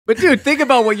But dude, think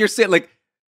about what you're saying. Like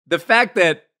the fact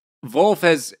that Vulf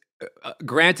has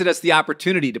granted us the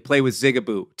opportunity to play with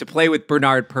Zigaboo, to play with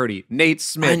Bernard Purdie, Nate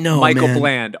Smith, Michael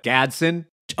Bland, Gadson.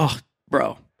 Oh,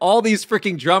 bro. All these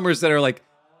freaking drummers that are like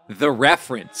the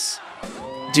reference.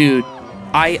 Dude,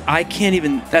 I can't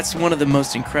even... That's one of the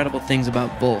most incredible things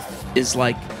about Vulf is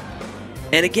like...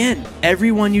 And again,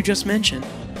 everyone you just mentioned,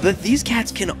 these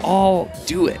cats can all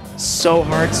do it so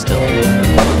hard still.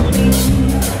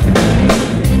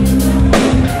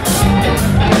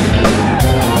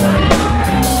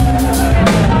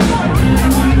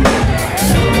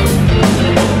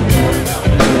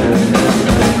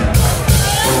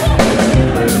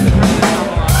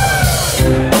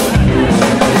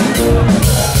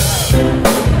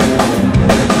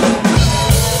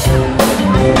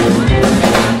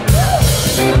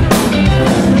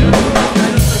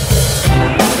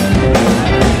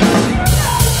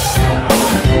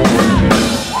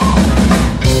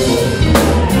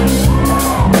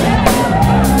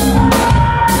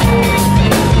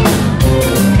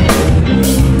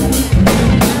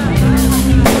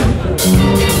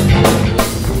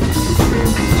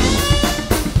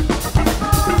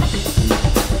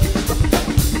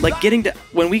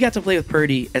 When we got to play with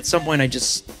Purdie, at some point I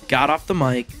just got off the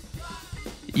mic.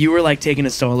 You were like taking a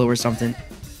solo or something.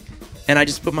 And I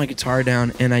just put my guitar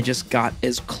down and I just got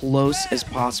as close as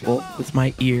possible with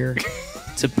my ear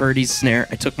to Purdie's snare.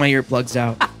 I took my earplugs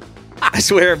out. I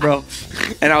swear, bro.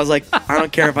 And I was like, I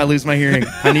don't care if I lose my hearing.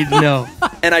 I need to know.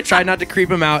 And I tried not to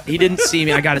creep him out. He didn't see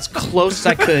me. I got as close as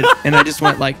I could. And I just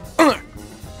went like, and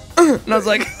I was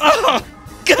like, oh,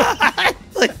 God.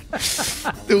 Like,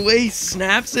 the way he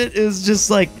snaps it is just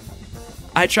like,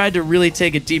 I tried to really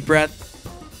take a deep breath,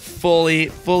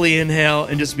 fully inhale,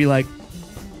 and just be like,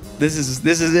 this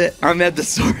is it. I'm at the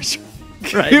source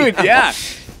right Dude, now. yeah.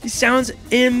 He sounds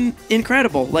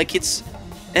incredible. Like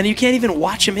and you can't even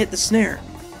watch him hit the snare.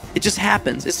 It just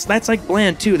happens. That's like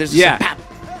Bland too. There's just a pop.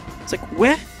 It's like,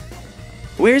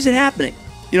 where is it happening?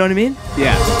 You know what I mean?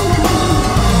 Yeah.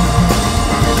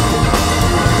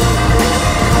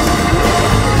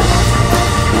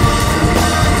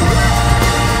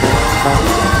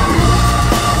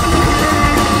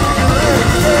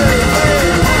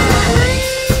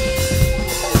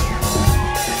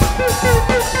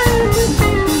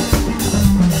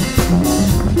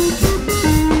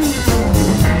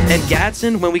 And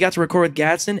Gadson, when we got to record with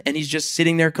Gadson, and he's just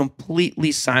sitting there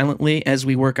completely silently as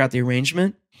we work out the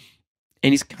arrangement,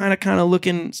 and he's kind of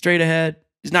looking straight ahead.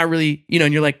 He's not really,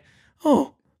 and you're like,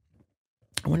 oh,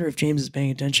 I wonder if James is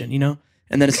paying attention,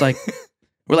 And then it's like,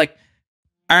 we're like,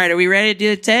 all right, are we ready to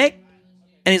do the take?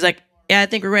 And he's like, yeah, I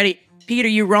think we're ready. Pete, are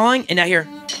you rolling? And now here.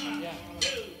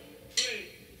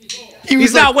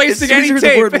 He's not wasting any tape. As soon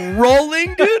as you heard the word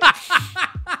rolling, dude.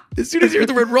 As soon as you heard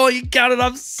the word rolling, he counted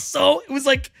off it was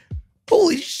like,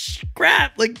 holy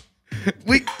crap. Like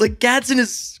Gadson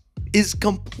is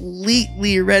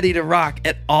completely ready to rock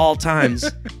at all times.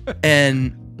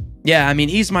 And yeah, I mean,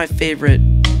 he's my favorite.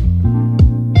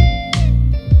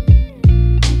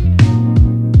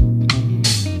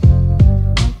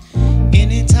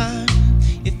 Anytime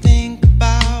you think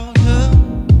about her,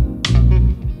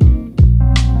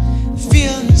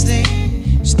 feelings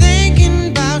she's thinking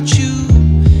about you.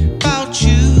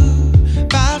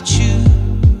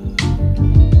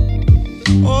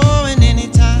 Oh, and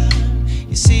anytime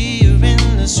you see her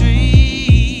in the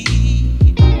street,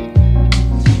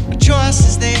 a choice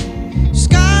is there. She's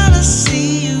gotta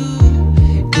see you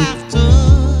after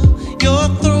you're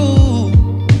through.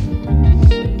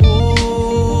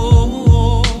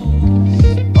 Oh,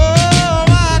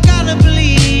 I gotta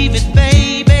believe it,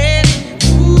 baby.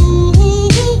 Ooh,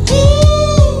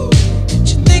 that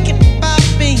you're thinking about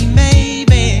me,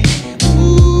 maybe.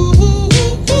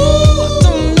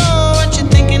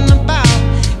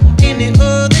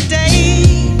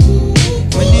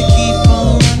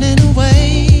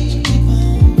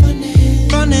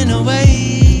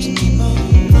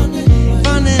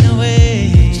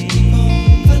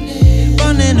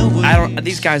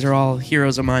 These guys are all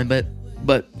heroes of mine, but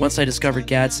once I discovered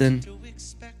Gadson,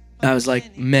 I was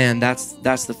like, man, that's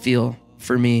the feel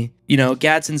for me.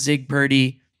 Gadson, Zig,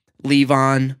 Purdie,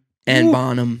 Levon, and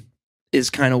Bonham is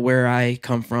kind of where I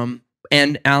come from,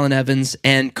 and Alan Evans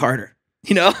and Carter.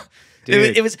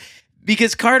 It was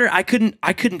because Carter, I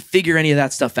couldn't figure any of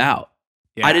that stuff out.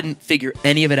 Yeah. I didn't figure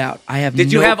any of it out. I have.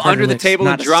 Did you have Carter Under the licks, Table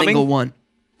not drumming? A single one.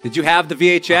 Did you have the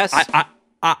VHS?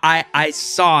 I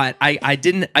saw it. I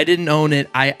didn't own it.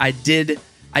 I did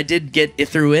get it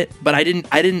through it, but I don't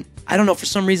know, for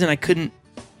some reason I couldn't.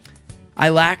 I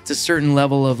lacked a certain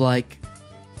level of like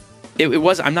it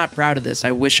was. I'm not proud of this.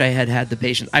 I wish I had the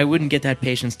patience. I wouldn't get that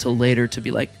patience till later to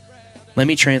be like, let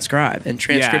me transcribe. And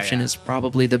transcription is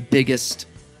probably the biggest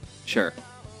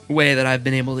way that I've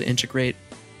been able to integrate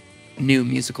new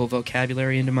musical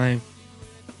vocabulary into my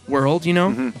world, you know?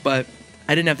 Mm-hmm. But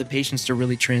I didn't have the patience to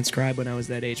really transcribe when I was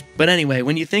that age. But anyway,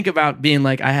 when you think about being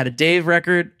like, I had a Dave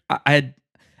record,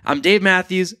 I'm Dave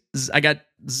Matthews, I got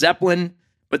Zeppelin,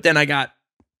 but then I got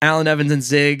Alan Evans and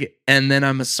Zig, and then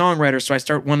I'm a songwriter, so I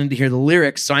start wanting to hear the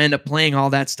lyrics, so I end up playing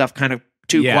all that stuff kind of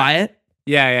too quiet.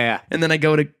 Yeah. And then I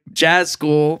go to jazz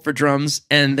school for drums,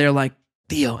 and they're like,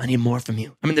 Theo, I need more from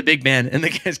you. I'm in the big band, and the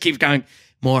guys keep going,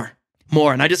 more,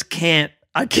 and I just can't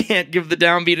give the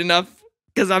downbeat enough,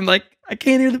 because I'm like, I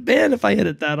can't hear the band if I hit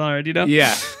it that hard, you know?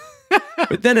 Yeah.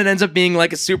 But then it ends up being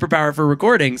like a superpower for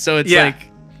recording, so it's like...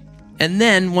 And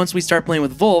then once we start playing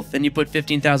with Vulf, and you put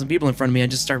 15,000 people in front of me, I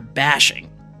just start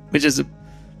bashing, which is a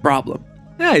problem.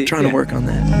 Yeah, Trying to work on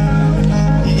that.